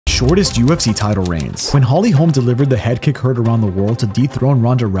shortest UFC title reigns. When Holly Holm delivered the head kick heard around the world to dethrone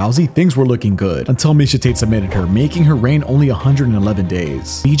Ronda Rousey, things were looking good, until Miesha Tate submitted her, making her reign only 111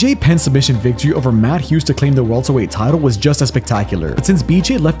 days. Penn's submission victory over Matt Hughes to claim the welterweight title was just as spectacular, but since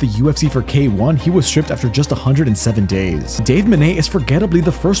BJ left the UFC for K1, he was stripped after just 107 days. Menne is forgettably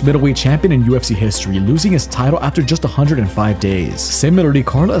the first middleweight champion in UFC history, losing his title after just 105 days. Similarly,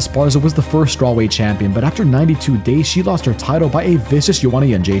 Carla Esparza was the first strawweight champion, but after 92 days, she lost her title by a vicious Joanna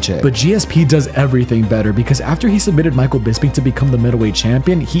Jedrzejczyk. But GSP does everything better, because after he submitted Michael Bisping to become the middleweight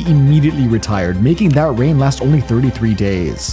champion, he immediately retired, making that reign last only 33 days.